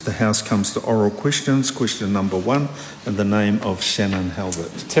The House comes to oral questions. Question number 1 in the name of Shannon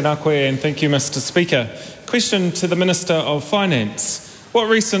Halbert. Tēnā koe and thank you, Mr Speaker. Question to the Minister of Finance. What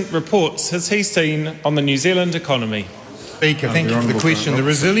recent reports has he seen on the New Zealand economy? Speaker, thank you for the question. The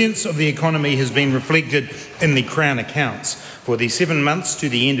resilience of the economy has been reflected in the Crown accounts. For the 7 months to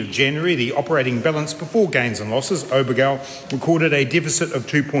the end of January, the operating balance before gains and losses, OBGAL, recorded a deficit of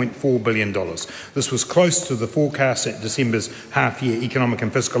 $2.4 billion. This was close to the forecast at December's half-year economic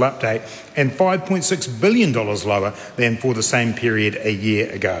and fiscal update and $5.6 billion lower than for the same period a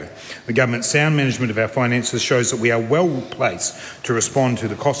year ago. The government's sound management of our finances shows that we are well placed to respond to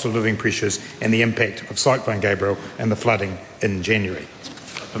the cost of living pressures and the impact of Cyclone Gabrielle and the flooding in January.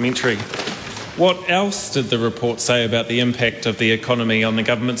 Supplementary. What else did the report say about the impact of the economy on the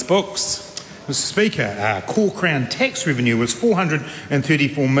government's books? Mr Speaker, core Crown tax revenue was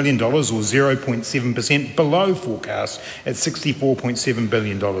 $434 million, or 0.7% below forecast at $64.7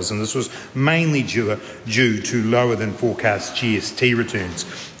 billion, and this was mainly due to lower than forecast GST returns.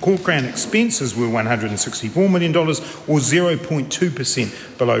 Core Crown expenses were $164 million, or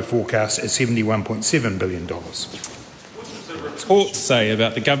 0.2% below forecast at $71.7 billion. Reports say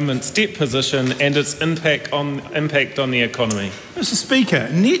about the government's debt position and its impact on the economy? Mr Speaker,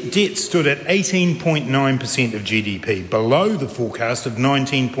 net debt stood at 18.9% of GDP, below the forecast of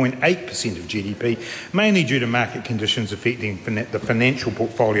 19.8% of GDP, mainly due to market conditions affecting the financial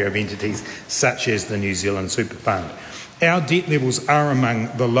portfolio of entities such as the New Zealand Super Fund. Our debt levels are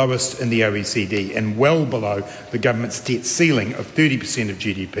among the lowest in the OECD and well below the government's debt ceiling of 30% of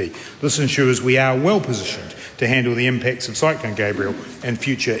GDP. This ensures we are well positioned to handle the impacts of Cyclone Gabrielle and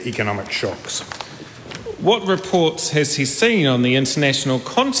future economic shocks. What reports has he seen on the international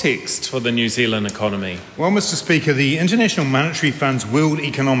context for the New Zealand economy? Well, Mr Speaker, the International Monetary Fund's World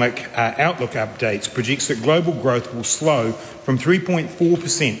Economic Outlook updates projects that global growth will slow from 3.4%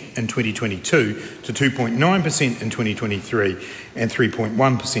 in 2022 to 2.9% in 2023 and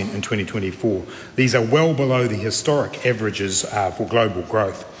 3.1% in 2024. These are well below the historic averages for global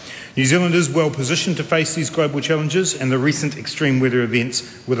growth. New Zealand is well positioned to face these global challenges, and the recent extreme weather events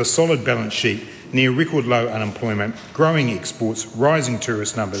with a solid balance sheet, near record low unemployment, growing exports, rising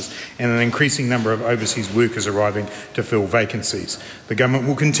tourist numbers and an increasing number of overseas workers arriving to fill vacancies. The government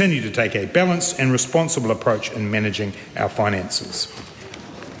will continue to take a balanced and responsible approach in managing our finances.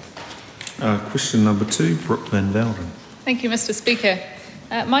 Question number 2, Brooke Van Velden. Thank you, Mr Speaker.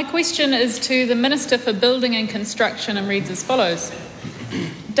 My question is to the Minister for Building and Construction and reads as follows.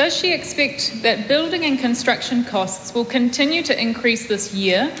 Does she expect that building and construction costs will continue to increase this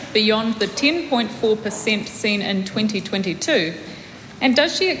year beyond the 10.4% seen in 2022? And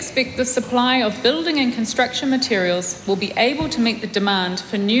does she expect the supply of building and construction materials will be able to meet the demand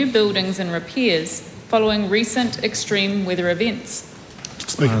for new buildings and repairs following recent extreme weather events?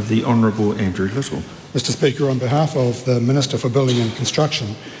 The Honourable Andrew Little. Mr Speaker, on behalf of the Minister for Building and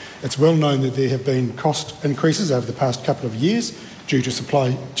Construction, it's well known that there have been cost increases over the past couple of years due to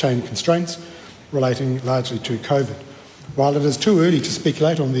supply chain constraints relating largely to COVID. While it is too early to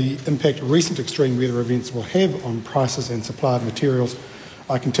speculate on the impact recent extreme weather events will have on prices and supply of materials,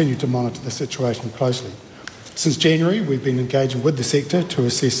 I continue to monitor the situation closely. Since January, we've been engaging with the sector to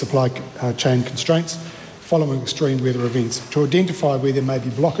assess supply chain constraints following extreme weather events to identify where there may be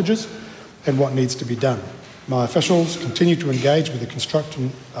blockages and what needs to be done. My officials continue to engage with the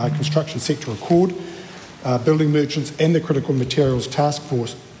construction sector accord, building merchants and the Critical Materials Task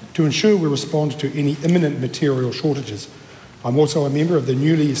Force to ensure we respond to any imminent material shortages. I'm also a member of the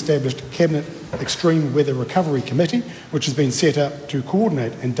newly established Cabinet Extreme Weather Recovery Committee, which has been set up to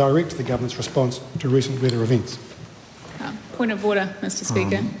coordinate and direct the government's response to recent weather events. Point of order, Mr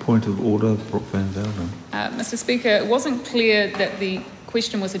Speaker. Point of order, Brooke Van Velden. Mr Speaker, it wasn't clear that the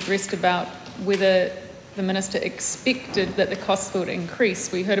question was addressed about whether the Minister expected that the costs would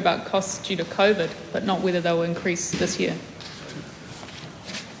increase. We heard about costs due to COVID, but not whether they will increase this year.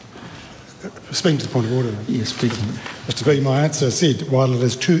 Speaking to the point of order. Yes, speaking. Mr Speaker, my answer said, while it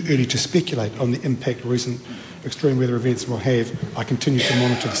is too early to speculate on the impact recent extreme weather events will have, I continue to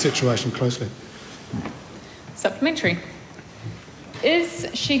monitor the situation closely. Supplementary. Is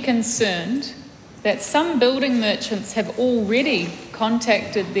she concerned that some building merchants have already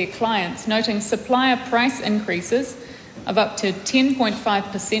contacted their clients, noting supplier price increases of up to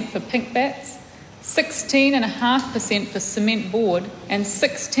 10.5% for pink bats, 16.5% for cement board, and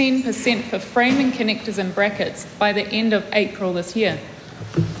 16% for framing connectors and brackets by the end of April this year?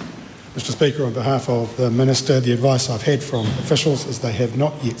 Mr Speaker, on behalf of the Minister, the advice I've had from officials is they have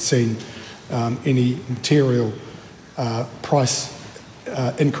not yet seen any material price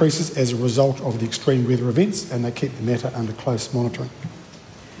increases as a result of the extreme weather events, and they keep the matter under close monitoring.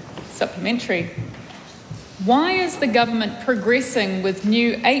 Supplementary. Why is the government progressing with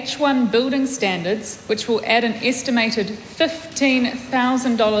new H1 building standards, which will add an estimated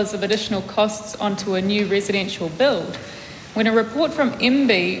 $15,000 of additional costs onto a new residential build, when a report from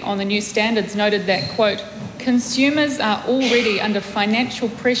MB on the new standards noted that, quote, consumers are already under financial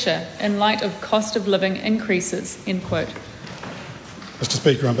pressure in light of cost of living increases, end quote? Mr.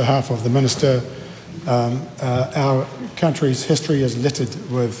 Speaker, on behalf of the Minister, our country's history is littered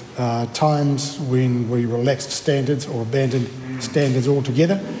with times when we relaxed standards or abandoned standards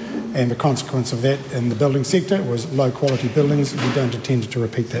altogether, and the consequence of that in the building sector was low quality buildings. We don't intend to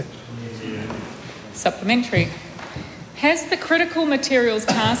repeat that. Supplementary. Has the Critical Materials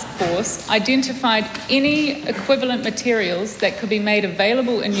Task Force identified any equivalent materials that could be made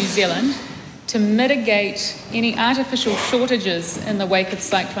available in New Zealand to mitigate any artificial shortages in the wake of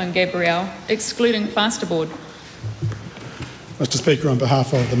Cyclone Gabrielle, excluding plasterboard? Mr. Speaker, on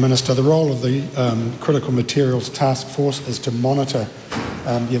behalf of the Minister, the role of the Critical Materials Task Force is to monitor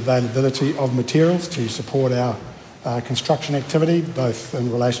the availability of materials to support our construction activity, both in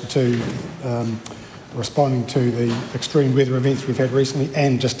relation to responding to the extreme weather events we've had recently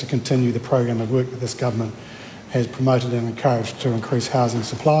and just to continue the program of work that this government has promoted and encouraged to increase housing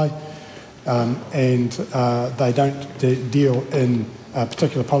supply. And they don't deal in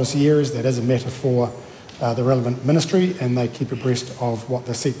particular policy areas. That is a matter for the relevant ministry, and they keep abreast of what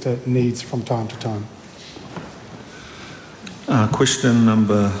the sector needs from time to time. Question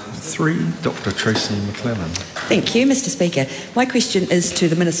number 3, Dr. Tracy McClellan. Thank you, Mr. Speaker. My question is to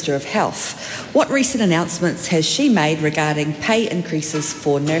the Minister of Health. What recent announcements has she made regarding pay increases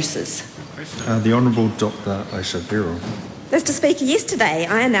for nurses? The Honourable Dr. Aisha Birrell. Mr. Speaker, yesterday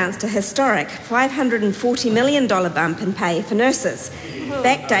I announced a historic $540 million bump in pay for nurses.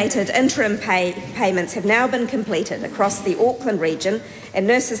 Backdated interim payments have now been completed across the Auckland region, and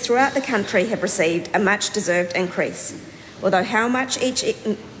nurses throughout the country have received a much-deserved increase. Although how much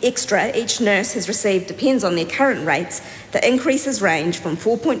extra each nurse has received depends on their current rates, the increases range from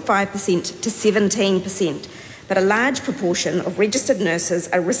 4.5% to 17%. But a large proportion of registered nurses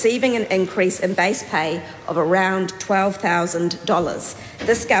are receiving an increase in base pay of around $12,000.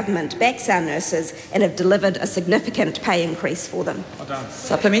 This government backs our nurses and have delivered a significant pay increase for them.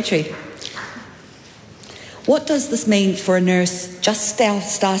 Supplementary. What does this mean for a nurse just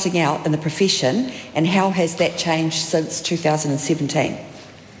starting out in the profession, and how has that changed since 2017?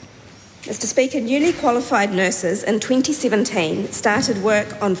 Mr. Speaker, newly qualified nurses in 2017 started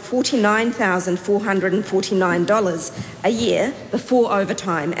work on $49,449 a year before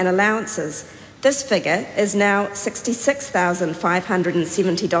overtime and allowances. This figure is now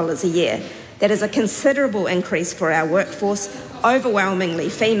 $66,570 a year. That is a considerable increase for our workforce, overwhelmingly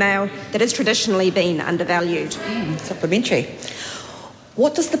female, that has traditionally been undervalued. Supplementary.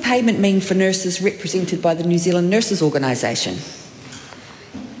 What does the payment mean for nurses represented by the New Zealand Nurses Organisation?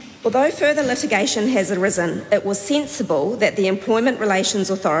 Although further litigation has arisen, it was sensible that the Employment Relations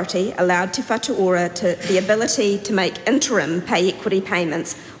Authority allowed Te Whatu Ora the ability to make interim pay equity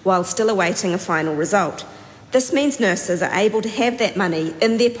payments while still awaiting a final result. This means nurses are able to have that money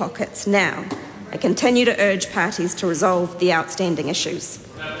in their pockets now. I continue to urge parties to resolve the outstanding issues.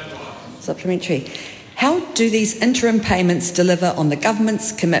 Supplementary. How do these interim payments deliver on the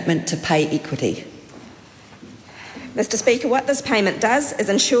government's commitment to pay equity? Mr. Speaker, what this payment does is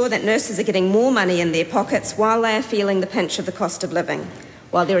ensure that nurses are getting more money in their pockets while they are feeling the pinch of the cost of living.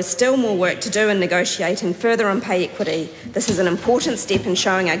 While there is still more work to do in negotiating further on pay equity, this is an important step in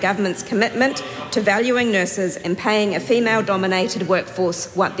showing our government's commitment to valuing nurses and paying a female-dominated workforce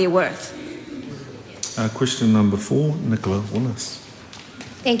what they're worth. Question number 4, Nicola Willis.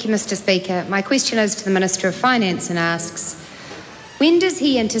 Thank you, Mr. Speaker. My question is to the Minister of Finance and asks, when does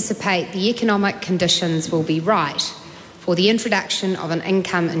he anticipate the economic conditions will be right for the introduction of an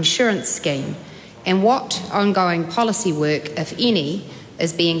income insurance scheme, and what ongoing policy work, if any,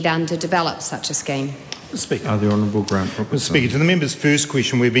 is being done to develop such a scheme? Speaker. The Honourable Grant Robertson. Mr. Speaker, to the member's first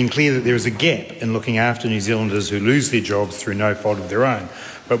question, we've been clear that there is a gap in looking after New Zealanders who lose their jobs through no fault of their own,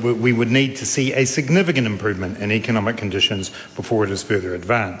 but we would need to see a significant improvement in economic conditions before it is further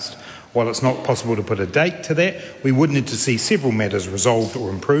advanced. While it's not possible to put a date to that, we would need to see several matters resolved or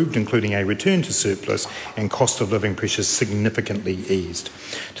improved, including a return to surplus and cost of living pressures significantly eased.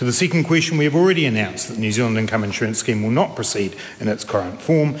 To the second question, we have already announced that the New Zealand Income Insurance Scheme will not proceed in its current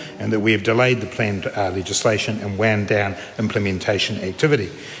form, and that we have delayed the planned legislation and wound down implementation activity.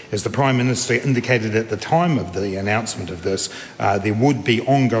 As the Prime Minister indicated at the time of the announcement of this, there would be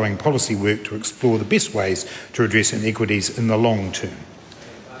ongoing policy work to explore the best ways to address inequities in the long term.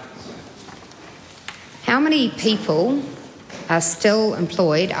 How many people are still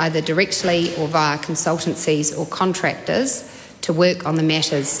employed either directly or via consultancies or contractors to work on the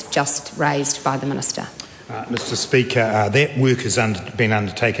matters just raised by the Minister? Mr Speaker, that work has been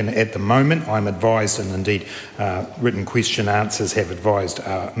undertaken at the moment. I'm advised, and indeed written question answers have advised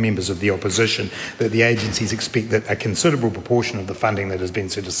members of the opposition, that the agencies expect that a considerable proportion of the funding that has been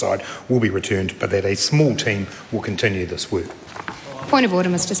set aside will be returned, but that a small team will continue this work. Point of order,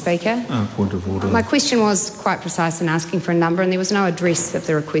 Mr Speaker. Point of order. My question was quite precise in asking for a number, and there was no address of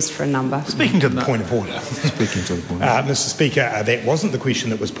the request for a number. Speaking to the point of order. Speaking to the point. Mr Speaker, that wasn't the question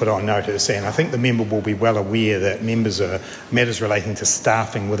that was put on notice, and I think the member will be well aware that matters relating to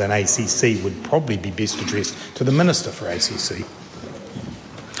staffing within ACC would probably be best addressed to the Minister for ACC.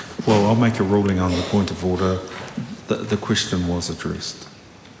 Well, I'll make a ruling on the point of order. The question was addressed.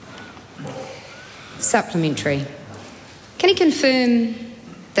 Supplementary. Can he confirm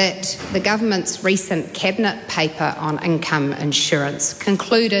that the government's recent cabinet paper on income insurance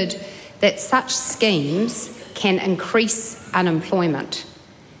concluded that such schemes can increase unemployment?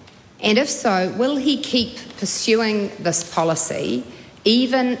 And if so, will he keep pursuing this policy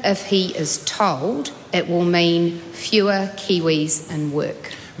even if he is told it will mean fewer Kiwis in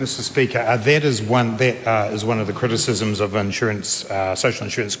work? Mr Speaker, that is one of the criticisms of social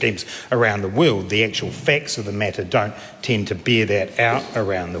insurance schemes around the world. The actual facts of the matter don't tend to bear that out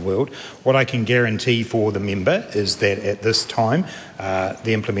around the world. What I can guarantee for the member is that at this time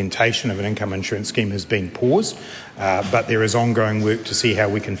the implementation of an income insurance scheme has been paused, but there is ongoing work to see how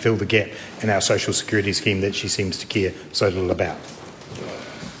we can fill the gap in our social security scheme that she seems to care so little about.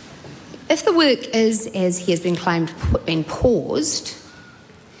 If the work is, as he has been claimed, been paused,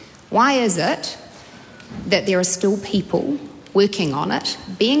 why is it that there are still people working on it,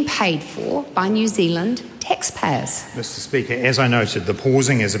 being paid for by New Zealand taxpayers? Mr Speaker, as I noted, the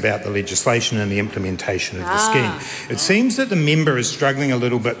pausing is about the legislation and the implementation of the scheme. It seems that the member is struggling a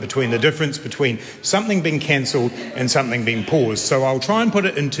little bit between the difference between something being cancelled and something being paused, so I'll try and put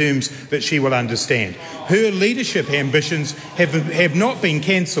it in terms that she will understand. Her leadership ambitions have not been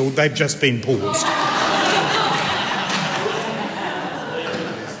cancelled, they've just been paused.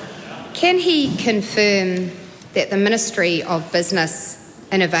 Can he confirm that the Ministry of Business,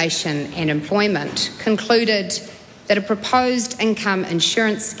 Innovation and Employment concluded that a proposed income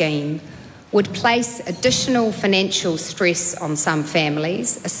insurance scheme would place additional financial stress on some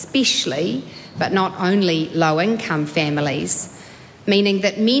families, especially but not only low-income families, meaning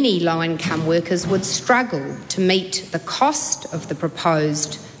that many low-income workers would struggle to meet the cost of the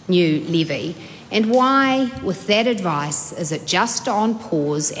proposed new levy? And why, with that advice, is it just on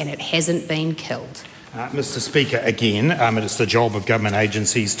pause and it hasn't been killed? Mr Speaker, again, it is the job of government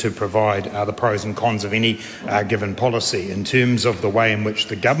agencies to provide the pros and cons of any given policy. In terms of the way in which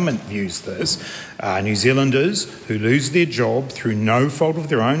the government views this, New Zealanders who lose their job through no fault of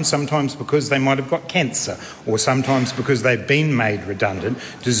their own, sometimes because they might have got cancer or sometimes because they've been made redundant,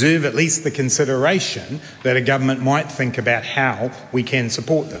 deserve at least the consideration that a government might think about how we can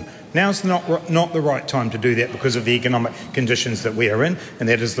support them. Now's not the right time to do that because of the economic conditions that we are in, and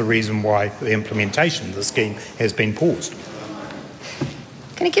that is the reason why the implementation of the scheme has been paused.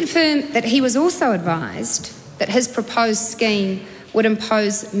 Can he confirm that he was also advised that his proposed scheme would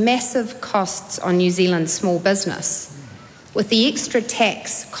impose massive costs on New Zealand's small business, with the extra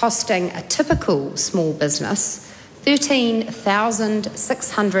tax costing a typical small business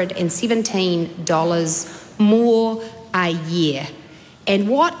 $13,617 more a year? And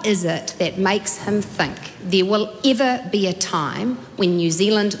what is it that makes him think there will ever be a time when New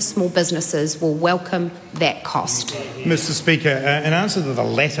Zealand small businesses will welcome that cost? Mr Speaker, in answer to the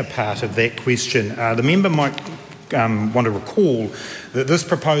latter part of that question, the member might want to recall that this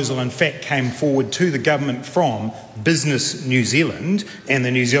proposal in fact came forward to the government from Business New Zealand and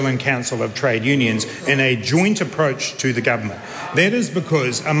the New Zealand Council of Trade Unions in a joint approach to the government. That is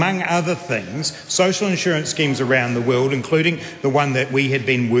because, among other things, social insurance schemes around the world, including the one that we had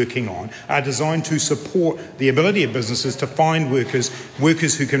been working on, are designed to support the ability of businesses to find workers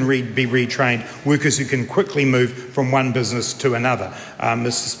who can be retrained, workers who can quickly move from one business to another.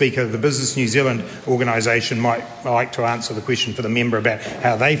 Mr Speaker, the Business New Zealand organisation might like to answer the question for the member about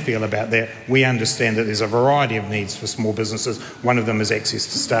how they feel about that. We understand that there's a variety of needs for small businesses. One of them is access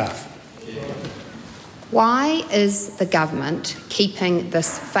to staff. Why is the government keeping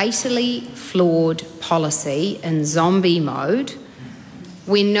this fatally flawed policy in zombie mode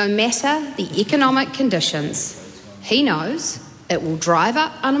when no matter the economic conditions, he knows it will drive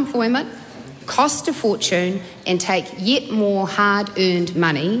up unemployment, cost a fortune and take yet more hard-earned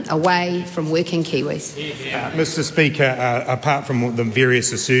money away from working Kiwis? Mr Speaker, apart from the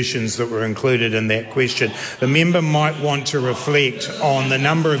various assertions that were included in that question, the member might want to reflect on the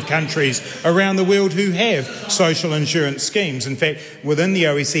number of countries around the world who have social insurance schemes. In fact, within the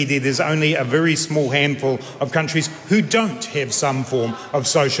OECD, there's only a very small handful of countries who don't have some form of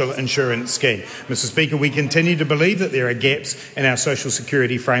social insurance scheme. Mr Speaker, we continue to believe that there are gaps in our social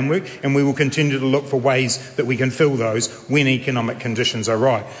security framework, and we will continue to look for ways that we can fill those when economic conditions are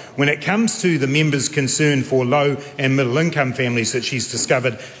right. When it comes to the member's concern for low and middle income families that she's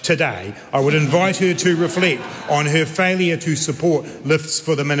discovered today, I would invite her to reflect on her failure to support lifts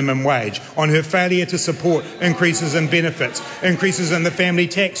for the minimum wage, on her failure to support increases in benefits, increases in the family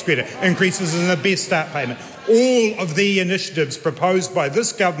tax credit, increases in the Best Start payment. All of the initiatives proposed by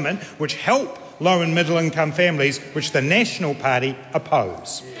this government which help low and middle income families, which the National Party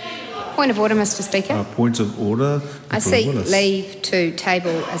oppose. Point of order, Mr Speaker. Point of order. I seek leave to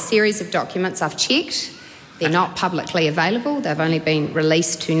table a series of documents. I've checked. They're not publicly available. They've only been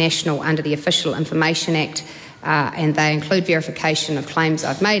released to National under the Official Information Act, and they include verification of claims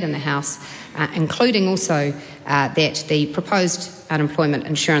I've made in the House, including also that the proposed unemployment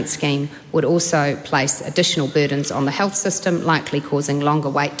insurance scheme would also place additional burdens on the health system, likely causing longer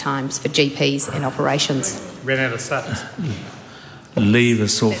wait times for GPs and operations. Ran out of stuff. Leave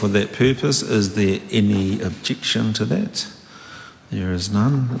is sought for that purpose. Is there any objection to that? There is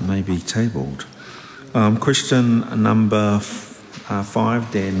none. It may be tabled. Question number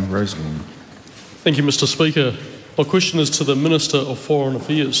 5, Dan Roseland. Thank you, Mr Speaker. My question is to the Minister of Foreign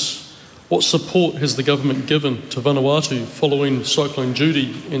Affairs. What support has the government given to Vanuatu following Cyclone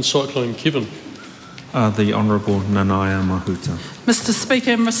Judy and Cyclone Kevin? The Honourable Nanaia Mahuta. Mr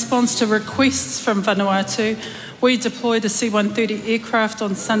Speaker, in response to requests from Vanuatu, we deployed a C-130 aircraft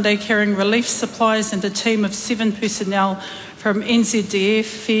on Sunday carrying relief supplies and a team of 7 personnel from NZDF,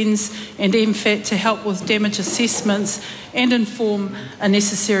 FENS and MFAT to help with damage assessments and inform a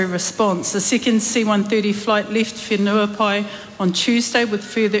necessary response. The second C-130 flight left Whenuapai on Tuesday with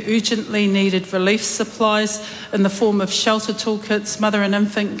further urgently needed relief supplies in the form of shelter toolkits, mother and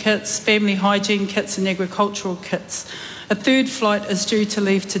infant kits, family hygiene kits and agricultural kits. A third flight is due to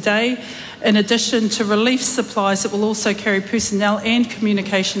leave today. In addition to relief supplies, it will also carry personnel and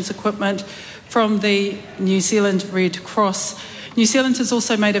communications equipment from the New Zealand Red Cross. New Zealand has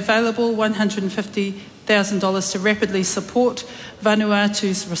also made available $150,000 to rapidly support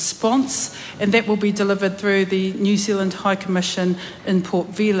Vanuatu's response, and that will be delivered through the New Zealand High Commission in Port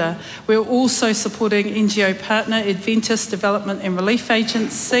Vila. We're also supporting NGO partner Adventist Development and Relief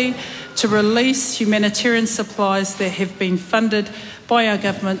Agency to release humanitarian supplies that have been funded by our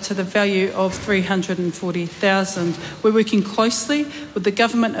government to the value of $340,000. We're working closely with the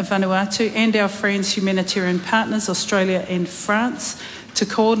government of Vanuatu and our friends humanitarian partners, Australia and France, to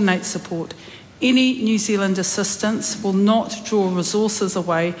coordinate support. Any New Zealand assistance will not draw resources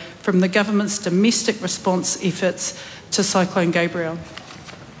away from the government's domestic response efforts to Cyclone Gabrielle.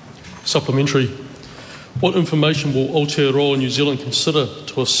 Supplementary. What information will Aotearoa New Zealand consider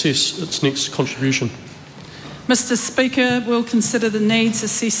to assess its next contribution? Mr Speaker, we'll consider the needs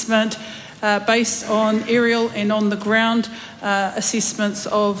assessment based on aerial and on the ground assessments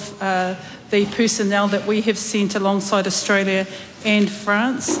of the personnel that we have sent alongside Australia and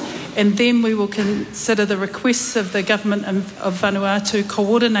France, and then we will consider the requests of the government of Vanuatu,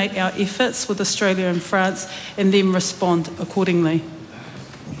 coordinate our efforts with Australia and France, and then respond accordingly.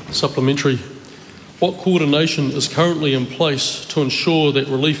 Supplementary. What coordination is currently in place to ensure that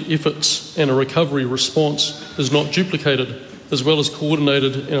relief efforts and a recovery response is not duplicated, as well as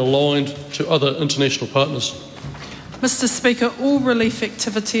coordinated and aligned to other international partners? Mr Speaker, all relief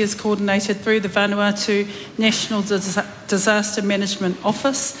activity is coordinated through the Vanuatu National Disaster Management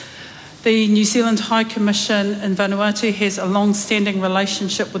Office. The New Zealand High Commission in Vanuatu has a long-standing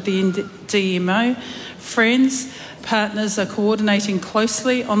relationship with the DMO. Friends, partners are coordinating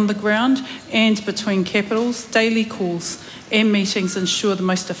closely on the ground and between capitals. Daily calls and meetings ensure the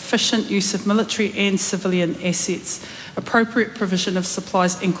most efficient use of military and civilian assets, appropriate provision of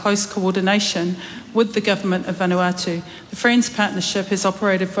supplies and close coordination with the government of Vanuatu. The Friends Partnership has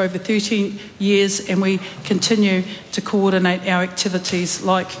operated for over 13 years and we continue to coordinate our activities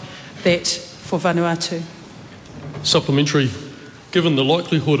like that for Vanuatu. Supplementary. Given the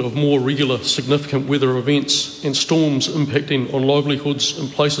likelihood of more regular significant weather events and storms impacting on livelihoods in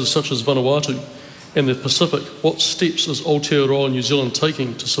places such as Vanuatu and the Pacific, what steps is Aotearoa New Zealand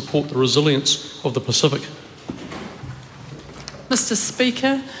taking to support the resilience of the Pacific? Mr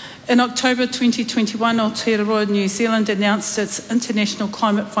Speaker, In October 2021, Aotearoa New Zealand announced its international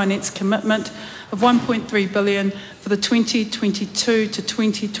climate finance commitment of $1.3 billion for the 2022 to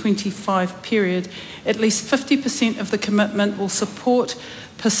 2025 period. At least 50% of the commitment will support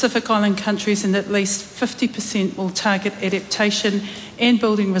Pacific Island countries, and at least 50% will target adaptation and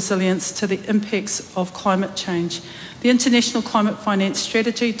building resilience to the impacts of climate change. The International Climate Finance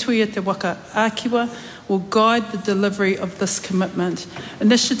Strategy, Tuia Te Waka Akiwa, will guide the delivery of this commitment.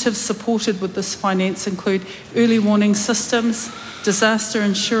 Initiatives supported with this finance include early warning systems, disaster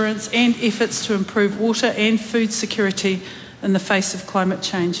insurance, and efforts to improve water and food security in the face of climate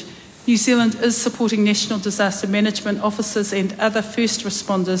change. New Zealand is supporting national disaster management officers and other first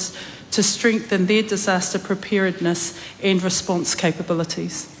responders to strengthen their disaster preparedness and response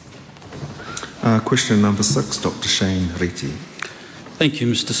capabilities. Question number 6, Dr. Shane Reti. Thank you,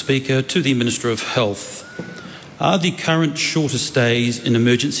 Mr. Speaker. To the Minister of Health, are the current shorter stays in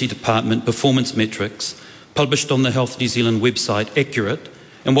emergency department performance metrics published on the Health New Zealand website accurate,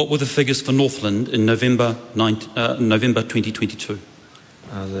 and what were the figures for Northland in November 2022?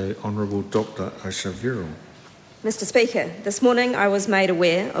 The Honourable Dr. Aisha Virrell. Mr. Speaker, this morning I was made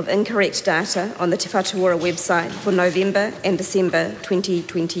aware of incorrect data on the Te Whatu Ora website for November and December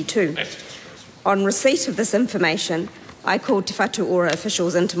 2022. On receipt of this information, I called Te Whatu Ora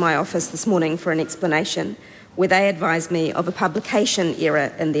officials into my office this morning for an explanation, where they advised me of a publication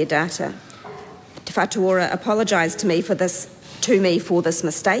error in their data. Te Whatu Ora apologised to me for this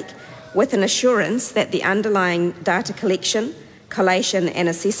mistake, with an assurance that the underlying data collection, collation and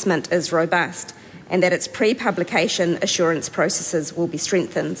assessment is robust, and that its pre-publication assurance processes will be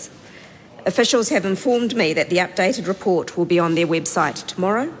strengthened. Officials have informed me that the updated report will be on their website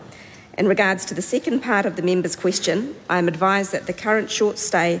tomorrow. In regards to the second part of the member's question, I am advised that the current short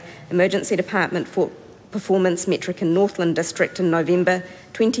stay emergency department for performance metric in Northland District in November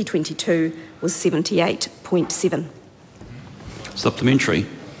 2022 was 78.7. Supplementary.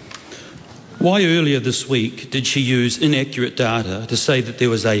 Why earlier this week did she use inaccurate data to say that there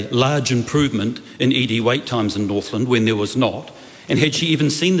was a large improvement in ED wait times in Northland when there was not? And had she even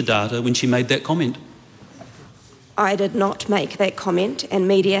seen the data when she made that comment? I did not make that comment, and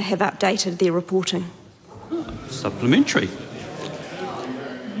media have updated their reporting. Supplementary.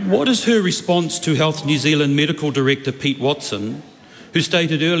 What is her response to Health New Zealand Medical Director Pete Watson, who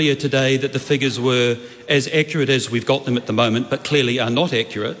stated earlier today that the figures were as accurate as we've got them at the moment, but clearly are not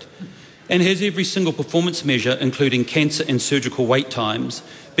accurate? And has every single performance measure, including cancer and surgical wait times,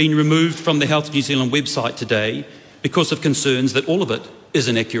 been removed from the Health New Zealand website today because of concerns that all of it is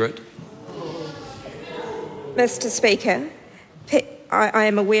inaccurate? Mr. Speaker, I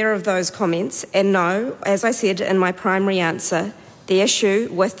am aware of those comments, and no, as I said in my primary answer, the issue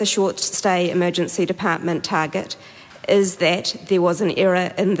with the short stay emergency department target is that there was an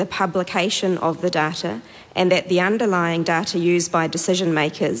error in the publication of the data, and that the underlying data used by decision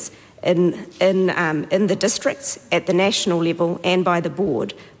makers in the districts, at the national level and by the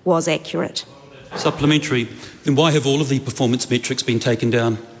board was accurate. Supplementary. Then why have all of the performance metrics been taken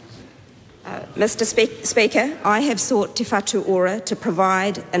down? Mr. Speaker, I have sought Te Whatu Ora to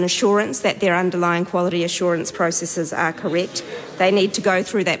provide an assurance that their underlying quality assurance processes are correct. They need to go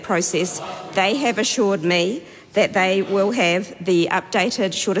through that process. They have assured me that they will have the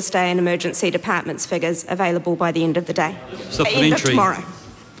updated shorter stay and emergency departments figures available by the end of the day. Supplementary. End of tomorrow.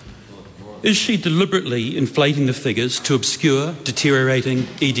 Is she deliberately inflating the figures to obscure deteriorating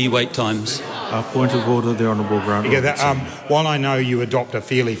ED wait times? Point of order, the Honourable Grant. While I know you adopt a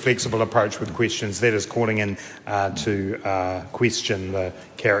fairly flexible approach with questions, that is calling in to question the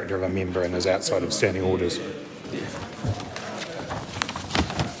character of a member and is outside of standing orders.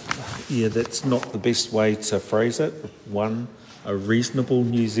 Yeah, that's not the best way to phrase it. A reasonable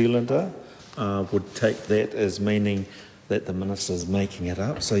New Zealander would take that as meaning that the Minister's making it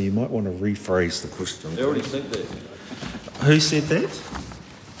up, so you might want to rephrase the question. They already said that. Who said that?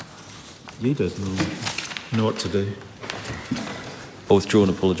 You did. You know what to do. I'll withdraw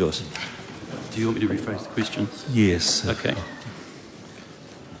and apologise. Do you want me to rephrase the question? Yes. Okay.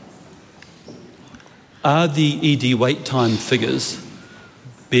 Are the ED wait time figures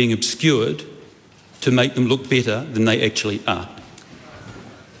being obscured to make them look better than they actually are?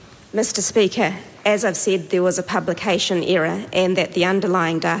 Mr. Speaker, as I've said, there was a publication error, and that the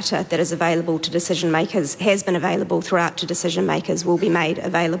underlying data that is available to decision makers has been available throughout to decision makers will be made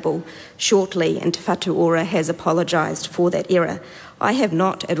available shortly, and Te Whatu Ora has apologised for that error. I have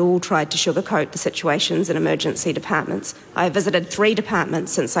not at all tried to sugarcoat the situations in emergency departments. I have visited 3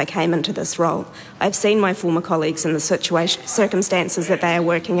 departments since I came into this role. I've seen my former colleagues in the circumstances that they are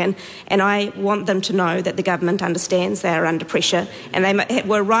working in, and I want them to know that the government understands they are under pressure, and they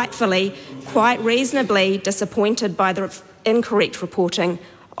were rightfully, quite reasonably disappointed by the incorrect reporting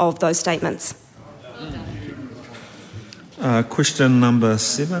of those statements. Question number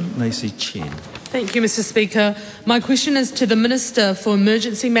 7, Nacy Chen. Thank you, Mr. Speaker. My question is to the Minister for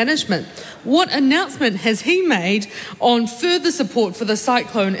Emergency Management. What announcement has he made on further support for the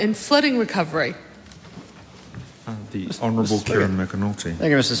cyclone and flooding recovery? The Honourable Kieran McAnulty.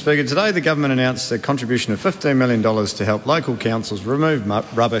 Thank you, Mr. Speaker. Today the government announced a contribution of $15 million to help local councils remove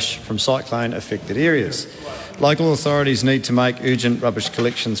rubbish from cyclone-affected areas. Local authorities need to make urgent rubbish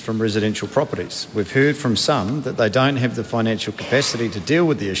collections from residential properties. We've heard from some that they don't have the financial capacity to deal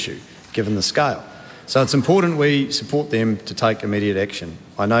with the issue, given the scale. So it's important we support them to take immediate action.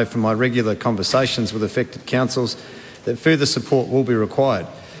 I know from my regular conversations with affected councils that further support will be required,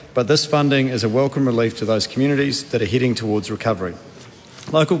 but this funding is a welcome relief to those communities that are heading towards recovery.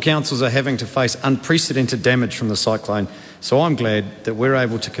 Local councils are having to face unprecedented damage from the cyclone, so I'm glad that we're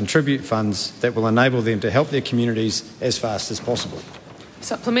able to contribute funds that will enable them to help their communities as fast as possible.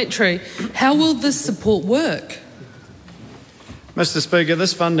 Supplementary. How will this support work? Mr. Speaker,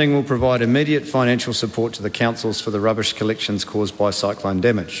 this funding will provide immediate financial support to the councils for the rubbish collections caused by cyclone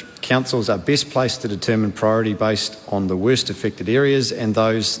damage. Councils are best placed to determine priority based on the worst affected areas and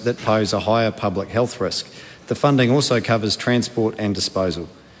those that pose a higher public health risk. The funding also covers transport and disposal.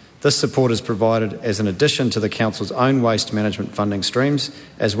 This support is provided as an addition to the council's own waste management funding streams,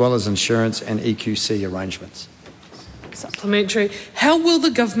 as well as insurance and EQC arrangements. Supplementary. How will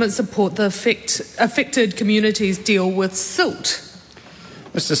the government support the affected communities deal with silt?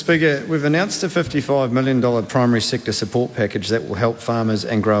 Mr. Speaker, we've announced a $55 million primary sector support package that will help farmers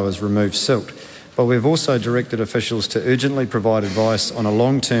and growers remove silt, but we've also directed officials to urgently provide advice on a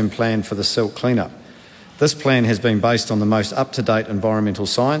long-term plan for the silt clean-up. This plan has been based on the most up-to-date environmental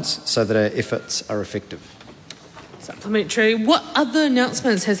science so that our efforts are effective. Supplementary. What other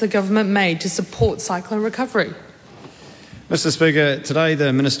announcements has the government made to support cyclone recovery? Mr. Speaker, today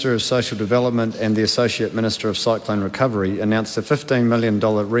the Minister of Social Development and the Associate Minister of Cyclone Recovery announced a $15 million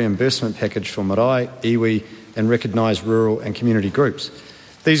reimbursement package for marae, iwi and recognised rural and community groups.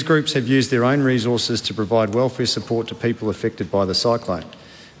 These groups have used their own resources to provide welfare support to people affected by the cyclone.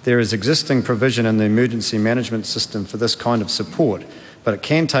 There is existing provision in the emergency management system for this kind of support, but it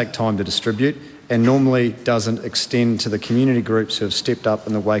can take time to distribute and normally doesn't extend to the community groups who have stepped up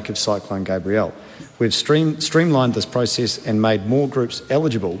in the wake of Cyclone Gabrielle. We've streamlined this process and made more groups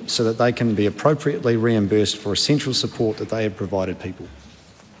eligible so that they can be appropriately reimbursed for essential support that they have provided people.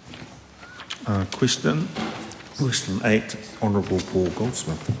 Question 8, Honourable Paul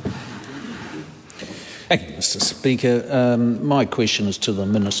Goldsmith. Thank you, Mr. Speaker. My question is to the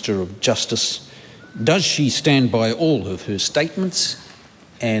Minister of Justice. Does she stand by all of her statements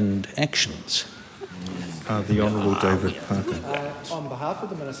and actions? The Honourable David Parker. On behalf of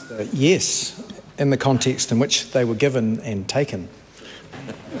the Minister, yes, in the context in which they were given and taken.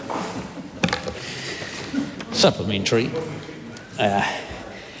 Supplementary.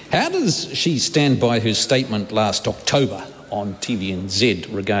 How does she stand by her statement last October on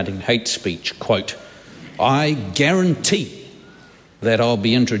TVNZ regarding hate speech? Quote, I guarantee that I'll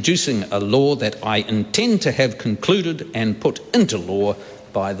be introducing a law that I intend to have concluded and put into law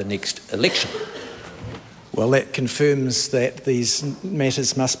by the next election. Well, that confirms that these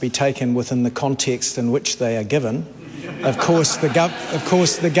matters must be taken within the context in which they are given. Of course,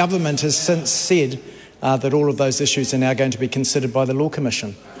 the government has since said that all of those issues are now going to be considered by the Law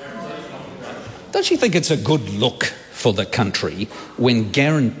Commission. Don't you think it's a good look for the country when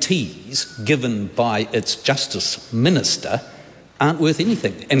guarantees given by its Justice Minister aren't worth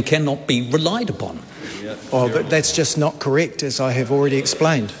anything and cannot be relied upon? Well, that's just not correct, as I have already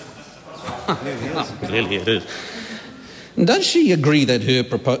explained. Clearly it is. Does she agree that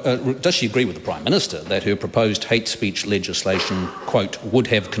does she agree with the Prime Minister that her proposed hate speech legislation, quote, would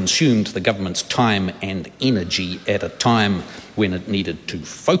have consumed the government's time and energy at a time when it needed to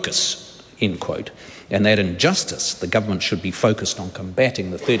focus, end quote, and that in justice the government should be focused on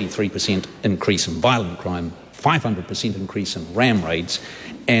combating the 33% increase in violent crime, 500% increase in ram raids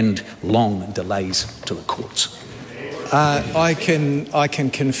and long delays to the courts? I can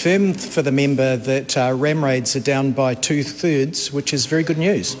confirm for the member that ram raids are down by 2/3, which is very good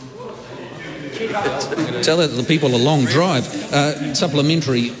news. Tell the people a long drive.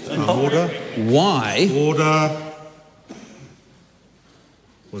 Supplementary. Order. Why? Order.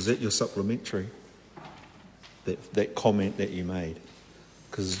 Was that your supplementary? That comment that you made?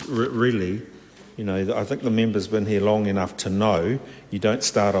 Because really, you know, I think the member's been here long enough to know you don't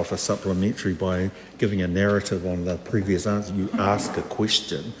start off a supplementary by giving a narrative on the previous answer. You ask a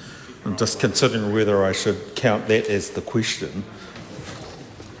question. I'm just considering whether I should count that as the question.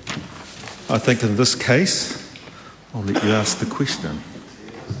 I think in this case, I'll let you ask the question.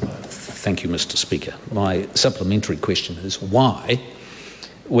 Thank you, Mr. Speaker. My supplementary question is why,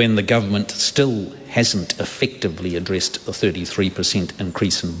 when the government still hasn't effectively addressed the 33%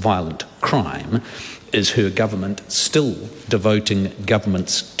 increase in violent crime, is her government still devoting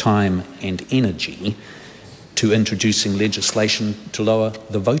government's time and energy to introducing legislation to lower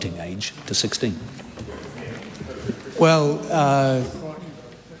the voting age to 16? Well,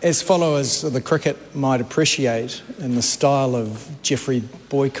 as followers of the cricket might appreciate, in the style of Geoffrey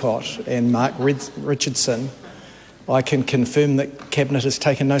Boycott and Mark Richardson, I can confirm that Cabinet has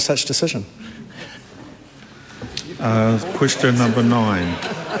taken no such decision. Question number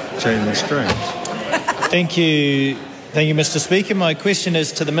 9, Jamie Strange. Thank you, Mr. Speaker. My question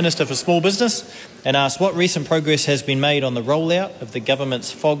is to the Minister for Small Business and asks what recent progress has been made on the rollout of the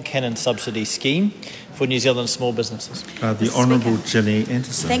government's fog cannon subsidy scheme for New Zealand small businesses. The Honourable Ginny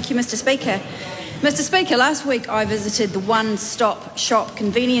Anderson. Thank you, Mr. Speaker. Mr. Speaker, last week I visited the One Stop Shop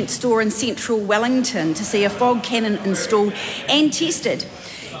convenience store in central Wellington to see a fog cannon installed and tested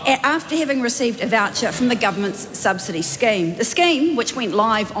after having received a voucher from the government's subsidy scheme. The scheme, which went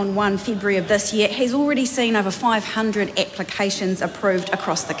live on 1 February of this year, has already seen over 500 applications approved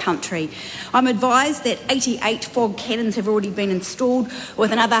across the country. I'm advised that 88 fog cannons have already been installed,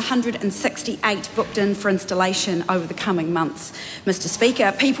 with another 168 booked in for installation over the coming months. Mr.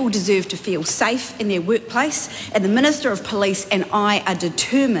 Speaker, people deserve to feel safe in their workplace, and the Minister of Police and I are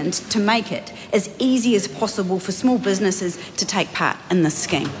determined to make it as easy as possible for small businesses to take part in this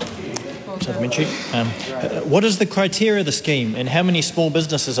scheme. Supplementary. What is the criteria of the scheme and how many small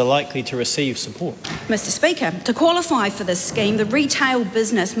businesses are likely to receive support? Mr. Speaker, to qualify for this scheme, the retail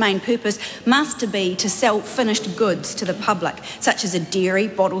business main purpose must be to sell finished goods to the public, such as a dairy,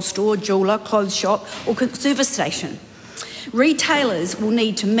 bottle store, jeweller, clothes shop or service station. Retailers will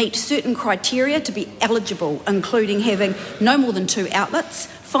need to meet certain criteria to be eligible, including having no more than 2 outlets,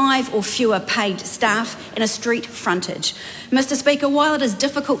 5 or fewer paid staff and a street frontage. Mr. Speaker, while it is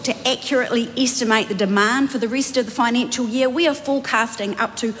difficult to accurately estimate the demand for the rest of the financial year, we are forecasting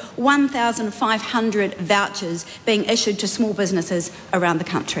up to 1,500 vouchers being issued to small businesses around the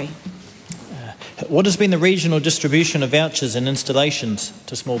country. What has been the regional distribution of vouchers and installations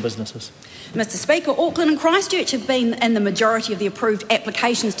to small businesses? Mr. Speaker, Auckland and Christchurch have been in the majority of the approved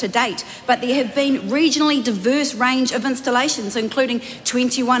applications to date, but there have been regionally diverse range of installations, including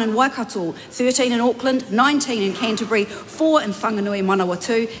 21 in Waikato, 13 in Auckland, 19 in Canterbury, 4 in Whanganui and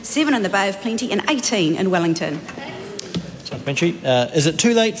Manawatu, 7 in the Bay of Plenty and 18 in Wellington. Supplementary. Is it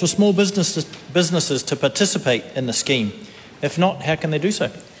too late for small businesses to participate in the scheme? If not, how can they do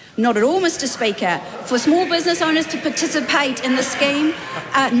so? Not at all, Mr. Speaker. For small business owners to participate in the scheme,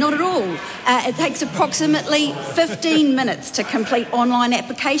 not at all. It takes approximately 15 minutes to complete online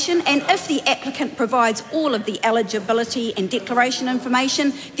application, and if the applicant provides all of the eligibility and declaration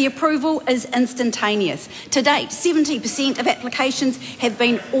information, the approval is instantaneous. To date, 70% of applications have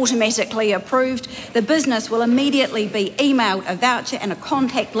been automatically approved. The business will immediately be emailed a voucher and a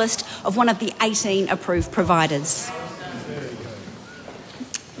contact list of one of the 18 approved providers.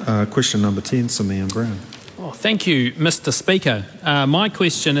 Question number 10, Simeon Brown. Thank you, Mr. Speaker. My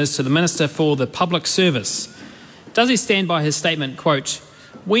question is to the Minister for the Public Service. Does he stand by his statement, quote,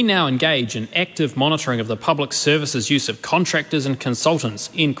 "We now engage in active monitoring of the public service's use of contractors and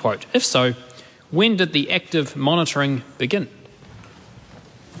consultants," end quote? If so, when did the active monitoring begin?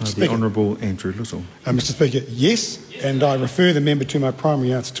 The Honourable Andrew Little. Mr. Speaker, yes, and I refer the member to my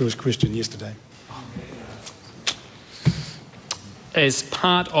primary answer to his question yesterday. As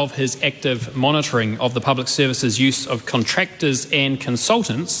part of his active monitoring of the public service's use of contractors and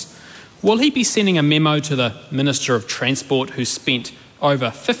consultants, will he be sending a memo to the Minister of Transport, who spent over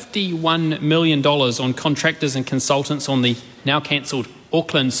 $51 million on contractors and consultants on the now cancelled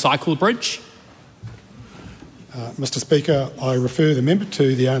Auckland Cycle Bridge? Mr. Speaker, I refer the member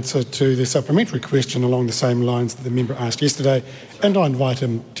to the answer to the supplementary question along the same lines that the member asked yesterday, and I invite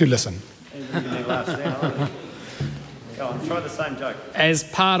him to listen. Try the same joke. As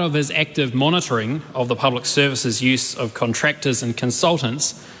part of his active monitoring of the public service's use of contractors and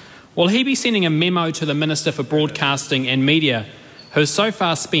consultants, will he be sending a memo to the Minister for Broadcasting and Media, who has so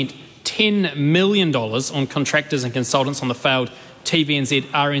far spent $10 million on contractors and consultants on the failed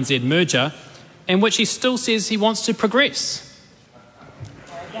TVNZ-RNZ merger, and which he still says he wants to progress?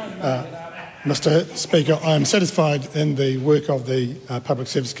 Mr Speaker, I am satisfied in the work of the Public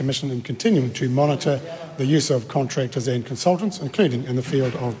Service Commission in continuing to monitor the use of contractors and consultants, including in the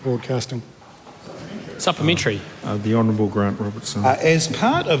field of broadcasting. Supplementary. The Honourable Grant Robertson. As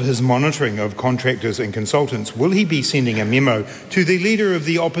part of his monitoring of contractors and consultants, will he be sending a memo to the Leader of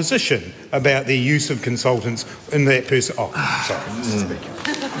the Opposition about their use of consultants in that person? Oh, sorry, Mr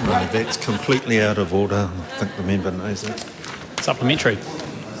Speaker. No, that's completely out of order. I think the member knows that. Supplementary.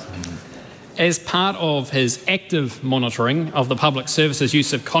 As part of his active monitoring of the public service's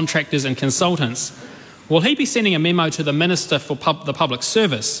use of contractors and consultants, will he be sending a memo to the Minister for the Public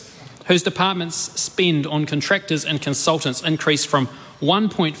Service, whose department's spend on contractors and consultants increased from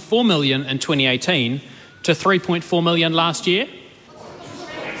 $1.4 million in 2018 to $3.4 million last year?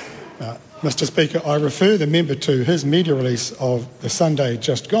 Mr Speaker, I refer the member to his media release of the Sunday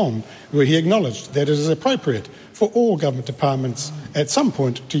just gone, where he acknowledged that it is appropriate for all government departments at some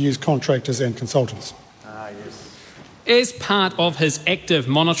point to use contractors and consultants. As part of his active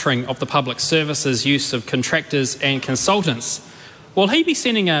monitoring of the public service's use of contractors and consultants, will he be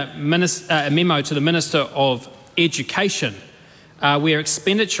sending a memo to the Minister of Education, where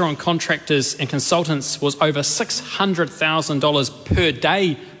expenditure on contractors and consultants was over $600,000 per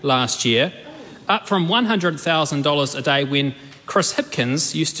day last year, up from $100,000 a day when Chris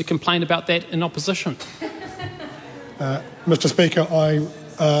Hipkins used to complain about that in opposition? Mr Speaker, I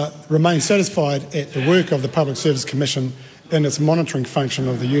remain satisfied at the work of the Public Service Commission in its monitoring function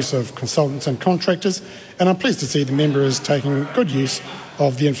of the use of consultants and contractors, and I'm pleased to see the member is taking good use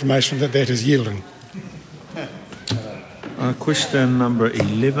of the information that is yielding. Question number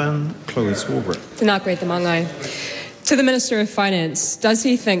 11, Chloe Swarbrick. Tēnā koe te mangai. To the Minister of Finance, does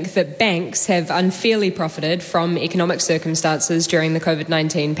he think that banks have unfairly profited from economic circumstances during the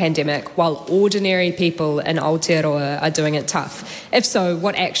COVID-19 pandemic while ordinary people in Aotearoa are doing it tough? If so,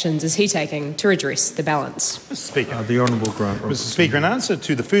 what actions is he taking to redress the balance? Mr Speaker. The Honourable Grant Robertson. Mr Speaker, in answer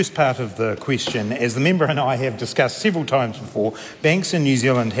to the first part of the question, as the member and I have discussed several times before, banks in New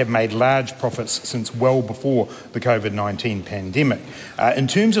Zealand have made large profits since well before the COVID-19 pandemic. In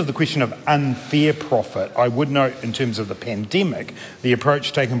terms of the question of unfair profit, I would note in terms of the pandemic, the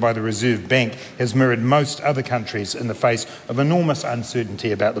approach taken by the Reserve Bank has mirrored most other countries in the face of enormous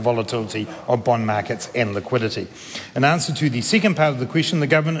uncertainty about the volatility of bond markets and liquidity. In answer to the second part of the question, the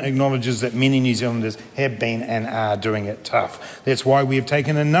government acknowledges that many New Zealanders have been and are doing it tough. That's why we have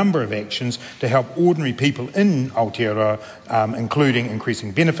taken a number of actions to help ordinary people in Aotearoa, including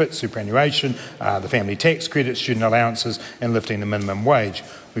increasing benefits, superannuation, the family tax credit, student allowances and lifting the minimum wage.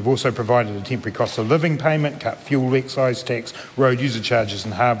 We've also provided a temporary cost of living payment, cut fuel excise tax, road user charges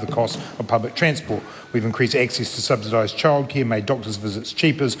and halved the cost of public transport. We've increased access to subsidised childcare, made doctors' visits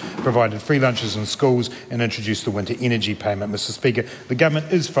cheaper, provided free lunches in schools and introduced the winter energy payment. Mr Speaker, the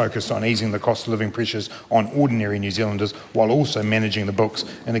government is focused on easing the cost of living pressures on ordinary New Zealanders while also managing the books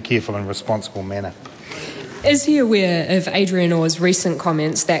in a careful and responsible manner. Is he aware of Adrian Orr's recent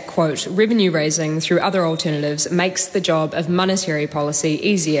comments that, quote, revenue raising through other alternatives makes the job of monetary policy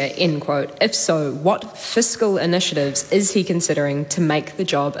easier, end quote? If so, what fiscal initiatives is he considering to make the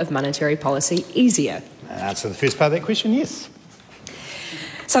job of monetary policy easier? Answer the first part of that question, yes.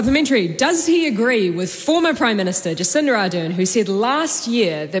 Supplementary, does he agree with former Prime Minister Jacinda Ardern, who said last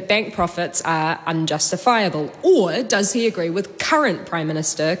year that bank profits are unjustifiable? Or does he agree with current Prime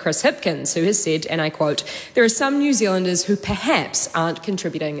Minister Chris Hipkins, who has said, and I quote, there are some New Zealanders who perhaps aren't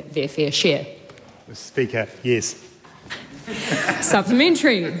contributing their fair share? Mr Speaker, yes.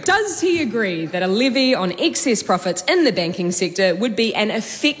 Supplementary, does he agree that a levy on excess profits in the banking sector would be an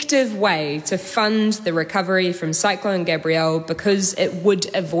effective way to fund the recovery from Cyclone Gabrielle because it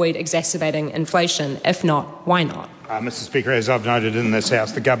would avoid exacerbating inflation? If not, why not? Mr Speaker, as I've noted in this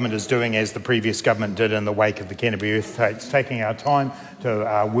House, the government is doing as the previous government did in the wake of the Canterbury earthquakes, taking our time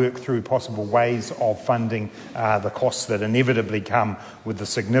to work through possible ways of funding the costs that inevitably come with the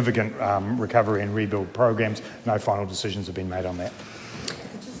significant recovery and rebuild programs. No final decisions have been made on that.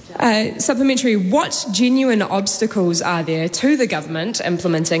 Supplementary, what genuine obstacles are there to the government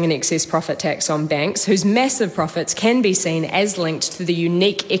implementing an excess profit tax on banks whose massive profits can be seen as linked to the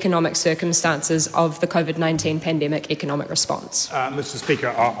unique economic circumstances of the COVID-19 pandemic economic response? Mr Speaker,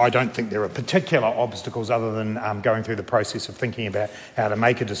 I don't think there are particular obstacles other than going through the process of thinking about how to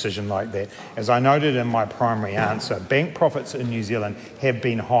make a decision like that. As I noted in my primary answer, bank profits in New Zealand have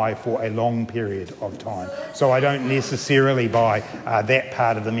been high for a long period of time. So I don't necessarily buy that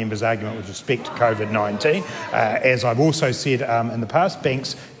part of the member's argument with respect to COVID-19. As I've also said in the past,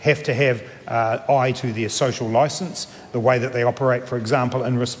 banks have to have eye to their social licence. The way that they operate, for example,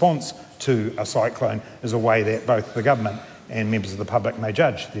 in response to a cyclone is a way that both the government and members of the public may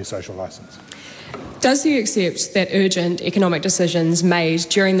judge their social licence. Does he accept that urgent economic decisions made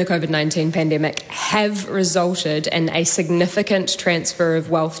during the COVID-19 pandemic have resulted in a significant transfer of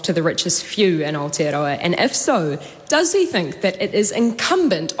wealth to the richest few in Aotearoa? And if so, does he think that it is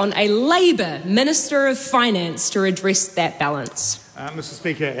incumbent on a Labour Minister of Finance to redress that balance? Mr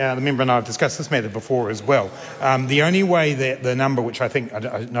Speaker, the member and I have discussed this matter before as well. The only way that the number, which I think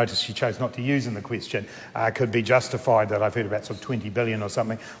I noticed she chose not to use in the question, could be justified, that I've heard about sort of 20 billion or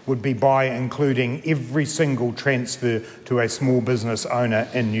something, would be by including every single transfer to a small business owner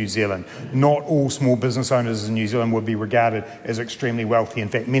in New Zealand. Not all small business owners in New Zealand would be regarded as extremely wealthy. In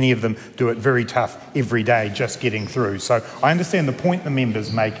fact, many of them do it very tough every day just getting through. So I understand the point the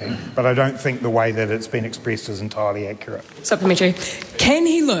member's making, but I don't think the way that it's been expressed is entirely accurate. Supplementary. Can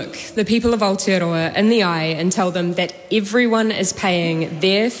he look the people of Aotearoa in the eye and tell them that everyone is paying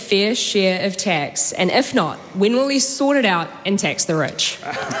their fair share of tax? And if not, when will he sort it out and tax the rich?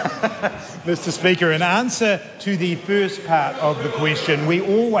 Mr Speaker, in answer to the first part of the question, we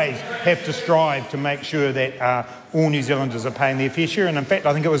always have to strive to make sure that all New Zealanders are paying their fair share. And in fact,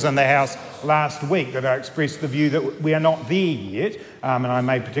 I think it was in the House last week that I expressed the view that we are not there yet. And I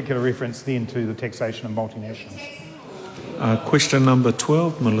made particular reference then to the taxation of multinationals. Question number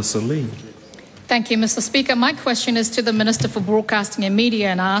 12, Melissa Lee. Thank you, Mr Speaker. My question is to the Minister for Broadcasting and Media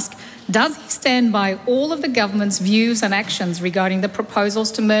and ask, does he stand by all of the government's views and actions regarding the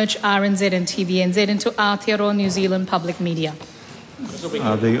proposals to merge RNZ and TVNZ into Aotearoa New Zealand public media?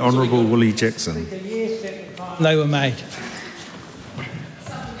 The Honourable Willie Jackson. They were made.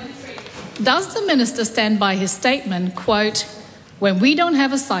 Does the Minister stand by his statement, quote, when we don't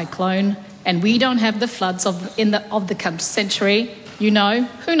have a cyclone and we don't have the floods of the century, who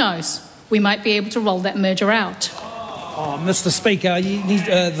knows? We might be able to roll that merger out. Oh, Mr Speaker,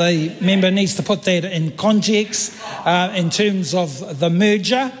 the member needs to put that in context in terms of the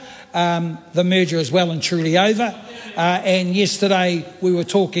merger. The merger is well and truly over. And yesterday we were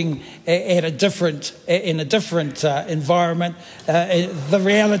talking in a different environment. The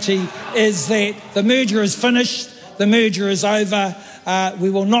reality is that the merger is finished. The merger is over. We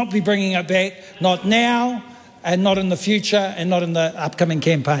will not be bringing it back, not now, and not in the future, and not in the upcoming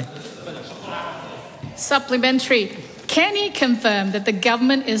campaign. Supplementary. Can he confirm that the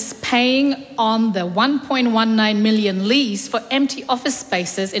government is paying on the 1.19 million lease for empty office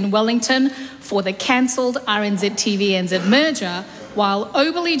spaces in Wellington for the cancelled RNZ-TVNZ merger, while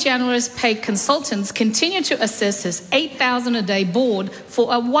overly generous paid consultants continue to assist his $8,000 a day board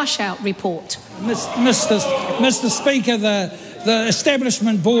for a washout report? Mr Speaker, the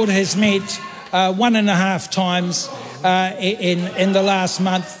establishment board has met 1.5 times in the last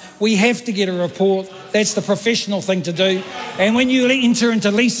month. We have to get a report. That's the professional thing to do. And when you enter into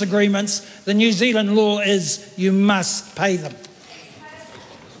lease agreements, the New Zealand law is you must pay them.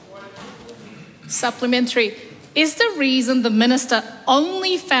 Supplementary. Is the reason the Minister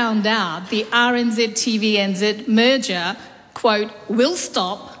only found out the RNZ-TVNZ merger, quote, will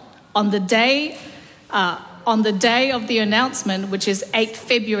stop on the day of the announcement, which is 8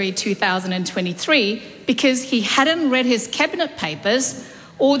 February 2023, because he hadn't read his cabinet papers,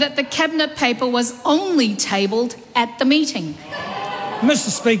 or that the cabinet paper was only tabled at the meeting? Mr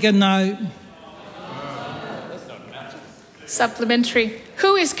Speaker, no. Supplementary.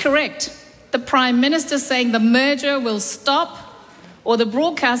 Who is correct? The Prime Minister saying the merger will stop, or the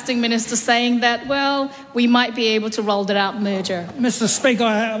Broadcasting Minister saying that, well, we might be able to roll it out merger? Mr Speaker,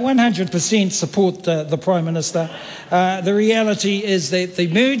 I 100% support the Prime Minister. The reality is that the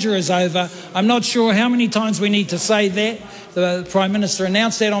merger is over. I'm not sure how many times we need to say that. The Prime Minister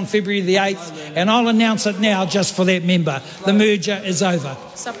announced that on February the 8th, and I'll announce it now just for that member. The merger is over.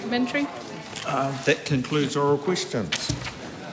 Supplementary. That concludes oral questions.